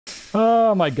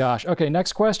Oh my gosh. Okay,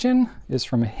 next question is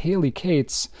from Haley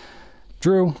Cates.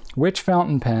 Drew, which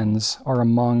fountain pens are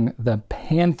among the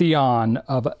pantheon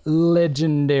of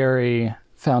legendary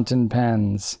fountain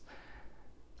pens?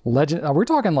 We're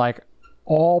talking like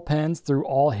all pens through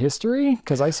all history?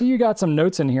 Because I see you got some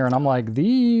notes in here, and I'm like,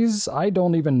 these, I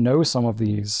don't even know some of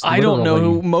these. I don't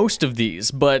know most of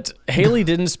these, but Haley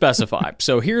didn't specify.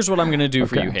 So here's what I'm going to do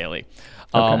for Okay. you, Haley.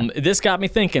 Okay. This got me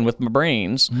thinking with my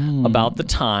brains about the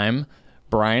time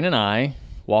Brian and I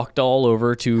walked all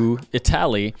over to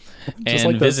Italy and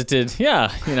like this. visited.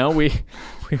 Yeah, you know,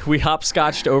 we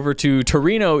hopscotched over to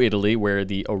Torino, Italy, where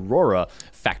the Aurora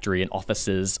factory and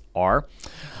offices are.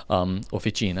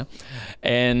 Officina.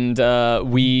 And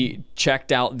we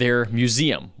checked out their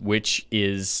museum, which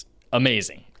is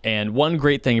amazing. And one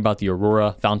great thing about the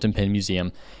Aurora Fountain Pen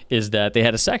Museum is that they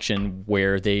had a section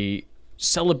where they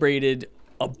celebrated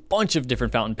a bunch of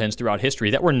different fountain pens throughout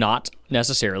history that were not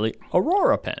necessarily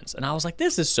Aurora pens. And I was like,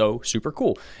 this is so super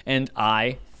cool. And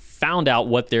I found out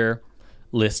what their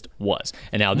list was.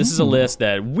 And now this is a list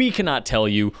that we cannot tell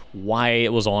you why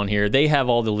it was on here. They have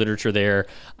all the literature there.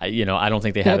 I don't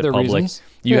think they have it public. Reasons.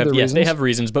 Yes, they have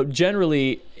reasons, but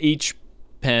generally each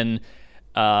pen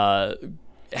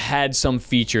had some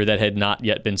feature that had not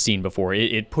yet been seen before.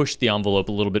 It pushed the envelope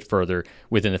a little bit further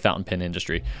within the fountain pen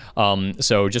industry.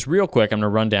 So just real quick, I'm going to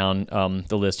run down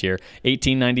the list here.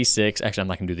 1896. Actually, I'm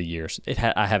not going to do the years.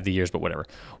 I have the years, but whatever.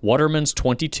 Waterman's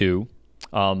 22.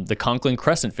 The Conklin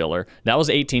Crescent Filler, that was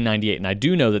 1898. And I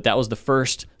do know that was the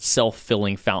first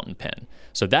self-filling fountain pen.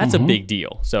 So that's a big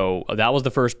deal. So that was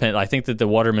the first pen. I think that the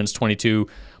Waterman's 22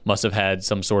 must have had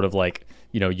some sort of like,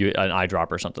 an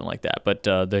eyedrop or something like that. But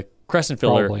the Crescent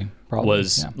Filler Probably,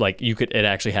 was yeah. like, it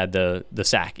actually had the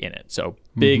sack in it. So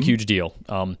big, huge deal.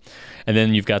 And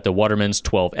then you've got the Waterman's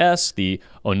 12S, the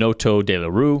Onoto de la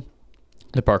Rue,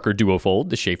 the Parker Duofold,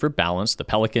 the Schaefer Balance, the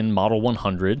Pelican Model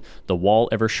 100, the Wall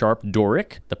Eversharp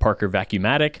Doric, the Parker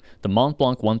Vacuumatic, the Mont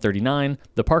Blanc 139,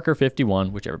 the Parker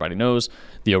 51, which everybody knows,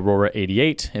 the Aurora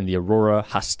 88, and the Aurora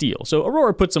Hastile. So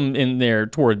Aurora puts them in there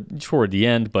toward the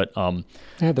end, but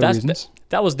They had their reasons.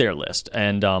 that was their list.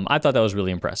 And I thought that was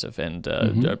really impressive and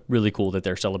really cool that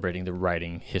they're celebrating the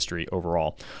writing history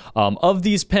overall. Of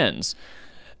these pens,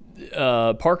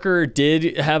 Parker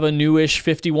did have a newish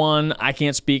 51. I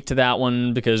can't speak to that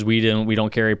one because we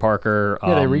don't carry Parker.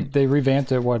 Yeah, they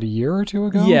revamped it a year or two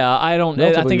ago. Yeah, I don't.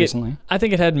 Relatively recently. I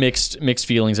think it had mixed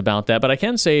feelings about that. But I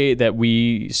can say that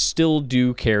we still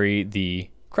do carry the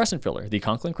Crescent Filler, the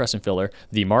Conklin Crescent Filler,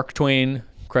 the Mark Twain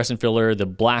Crescent Filler, the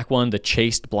black one, the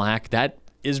chased black. That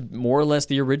is more or less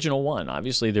the original one.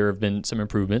 Obviously, there have been some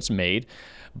improvements made,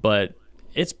 but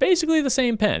it's basically the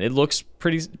same pen. It looks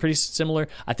pretty similar.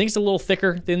 I think it's a little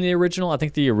thicker than the original. I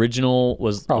think the original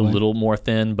was a little more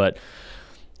thin, but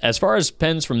as far as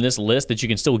pens from this list that you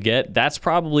can still get, that's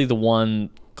probably the one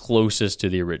closest to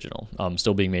the original,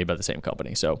 still being made by the same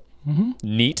company. So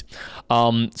neat.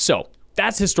 So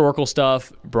that's historical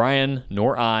stuff. Brian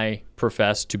nor I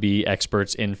profess to be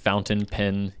experts in fountain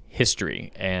pen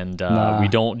history, and we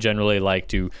don't generally like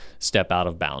to step out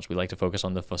of bounds. We like to focus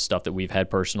on the stuff that we've had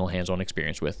personal hands-on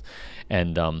experience with.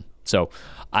 And so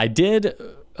I did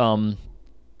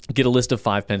get a list of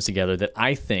 5 pens together that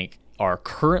I think are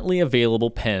currently available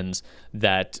pens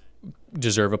that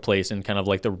deserve a place in kind of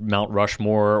like the Mount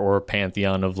Rushmore or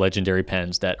Pantheon of legendary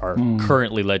pens that are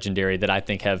currently legendary, that I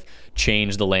think have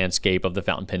changed the landscape of the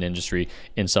fountain pen industry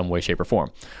in some way, shape, or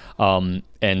form.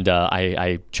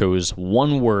 I chose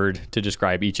one word to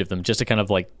describe each of them, just to kind of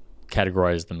like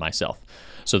categorize them myself.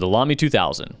 So the Lamy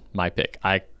 2000, my pick.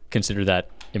 I consider that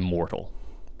immortal.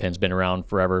 Pen's been around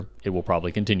forever. It will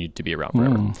probably continue to be around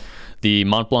forever. The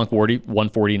Mont Blanc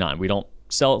 149. We don't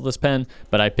sell this pen,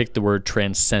 but I picked the word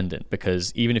transcendent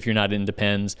because even if you're not into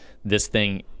pens, this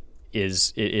thing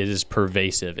is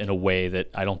pervasive in a way that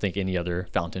I don't think any other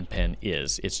fountain pen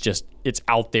is. It's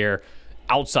out there,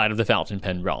 outside of the fountain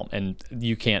pen realm, and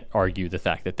you can't argue the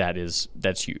fact that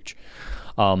that's huge.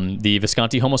 The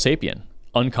Visconti Homo Sapien,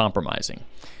 uncompromising.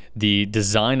 The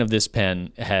design of this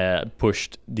pen had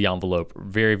pushed the envelope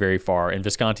very, very far, and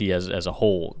Visconti as a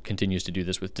whole continues to do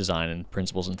this with design and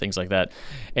principles and things like that.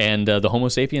 And the Homo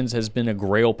Sapiens has been a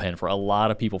grail pen for a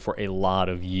lot of people for a lot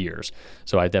of years.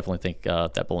 So I definitely think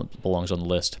that belongs on the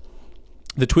list.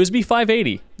 The TWSBI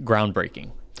 580,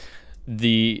 groundbreaking.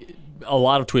 A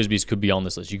lot of TWSBIs could be on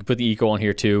this list. You could put the Eco on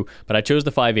here too, but I chose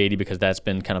the 580 because that's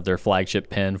been kind of their flagship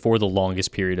pen for the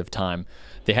longest period of time.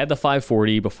 They had the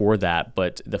 540 before that,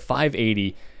 but the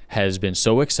 580 has been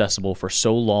so accessible for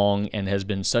so long and has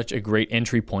been such a great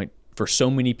entry point for so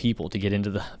many people to get into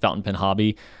the fountain pen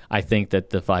hobby, I think that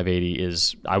the 580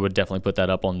 is, I would definitely put that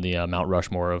up on the Mount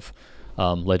Rushmore of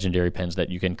legendary pens that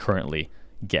you can currently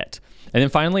get. And then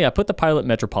finally, I put the Pilot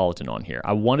Metropolitan on here.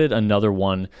 I wanted another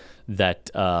one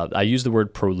that, I use the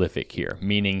word prolific here,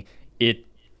 meaning it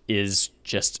is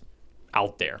just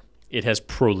out there. It has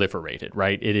proliferated,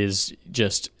 right? It is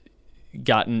just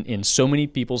gotten in so many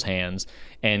people's hands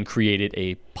and created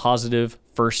a positive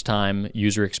first-time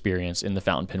user experience in the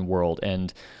fountain pen world.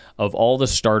 And of all the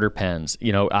starter pens,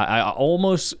 you know, I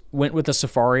almost went with the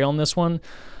Safari on this one.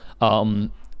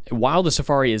 While the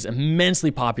Safari is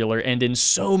immensely popular and in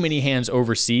so many hands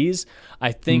overseas,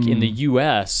 I think in the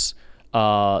U.S.,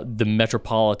 the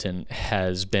Metropolitan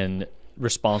has been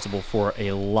responsible for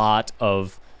a lot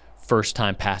of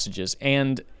first-time passages.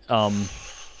 And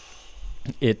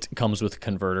it comes with a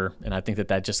converter, and I think that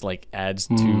that just like adds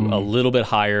to a little bit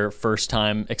higher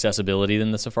first-time accessibility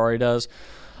than the Safari does.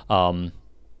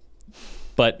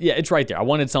 But yeah, it's right there. I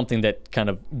wanted something that kind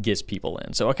of gets people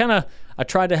in. So I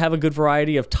tried to have a good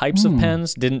variety of types of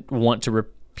pens. Didn't want to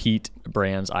repeat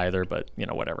brands either, but you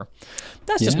know, whatever.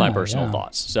 That's just my personal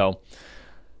thoughts. So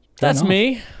that's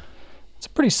me. It's a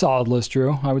pretty solid list,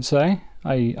 Drew, I would say.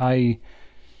 I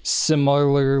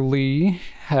similarly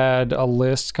had a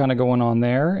list kind of going on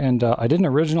there, and I didn't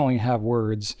originally have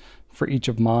words for each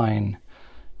of mine,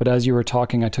 but as you were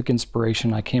talking, I took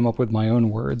inspiration. I came up with my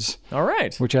own words. All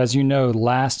right. Which, as you know,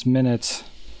 last minute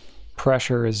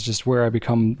pressure is just where I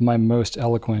become my most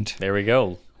eloquent. There we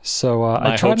go. So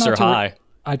my hopes are high.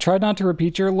 I tried not to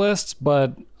repeat your list,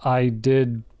 but I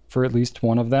did for at least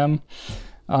one of them.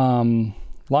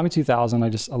 Lamy 2000,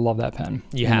 I love that pen.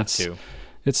 You have to.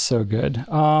 It's so good.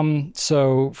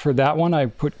 So for that one, I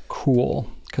put cool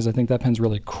because I think that pen's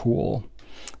really cool.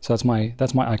 So that's my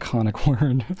iconic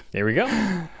word. There we go.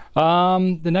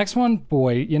 The next one,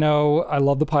 boy, you know, I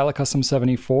love the Pilot Custom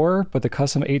 74, but the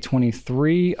Custom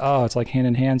 823, oh, it's like hand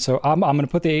in hand. So I'm going to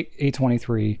put the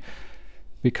 823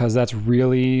 because that's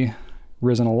really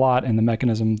risen a lot, and the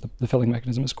mechanism, the filling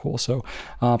mechanism is cool. So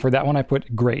for that one, I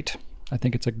put great. I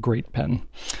think it's a great pen.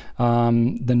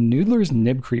 The Noodler's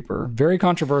Nib Creeper, very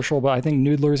controversial, but I think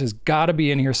Noodler's has got to be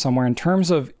in here somewhere in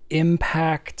terms of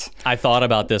impact. I thought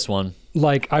about this one.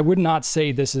 Like, I would not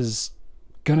say this is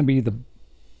going to be the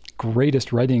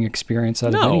greatest writing experience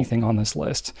out of anything on this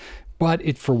list,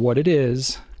 but for what it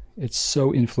is, it's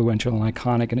so influential and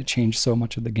iconic, and it changed so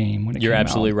much of the game when it You're came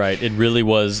absolutely out. right. It really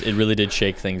was. It really did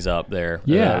shake things up there.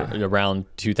 Yeah. Around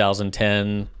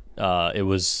 2010,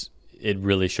 it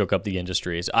really shook up the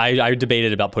industries. I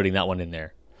debated about putting that one in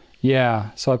there. Yeah,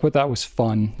 so I put that was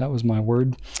fun. That was my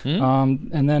word.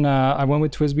 And then I went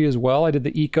with TWSBI as well. I did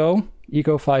the Eco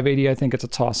 580. I think it's a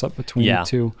toss-up between the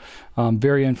two.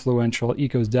 Very influential.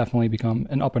 Eco's definitely become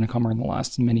an up-and-comer in the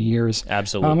last many years.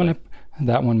 Absolutely.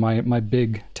 That one, my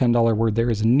big $10 word there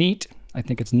is neat. I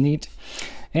think it's neat.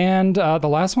 And the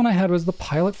last one I had was the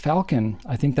Pilot Falcon.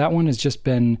 I think that one has just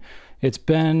been, it's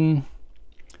been,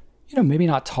 you know, maybe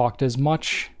not talked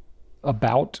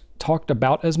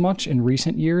about as much in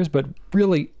recent years, but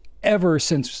really ever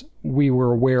since we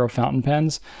were aware of fountain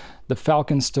pens, the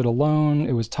Falcon stood alone.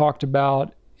 It was talked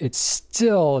about. It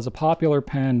still is a popular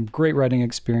pen, great writing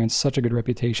experience, such a good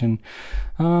reputation.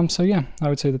 So yeah, I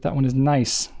would say that one is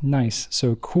nice.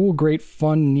 So cool, great,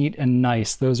 fun, neat, and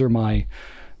nice. Those are my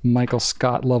Michael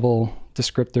Scott level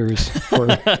descriptors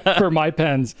for my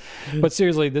pens. But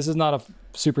seriously, this is not a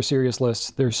super serious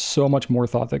list. There's so much more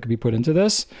thought that could be put into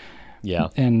this. Yeah.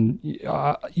 And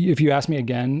if you ask me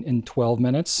again in 12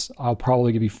 minutes, I'll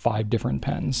probably give you 5 different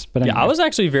pens. But anyway. Yeah, I was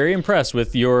actually very impressed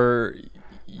with your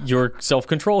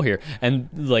self-control here. And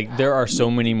like, there are so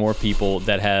many more people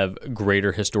that have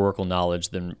greater historical knowledge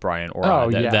than Brian or I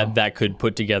that could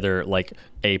put together like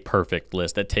a perfect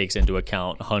list that takes into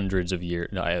account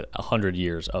 100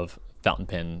 years of fountain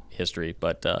pen history.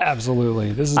 But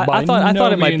absolutely, this is by I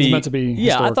thought it might be meant to be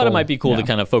historical. I thought it might be cool to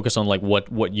kind of focus on like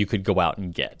what you could go out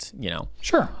and get, you know.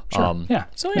 Sure. Yeah.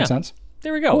 So makes sense.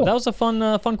 There we go. Cool. That was a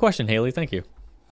fun question, Haley. Thank you.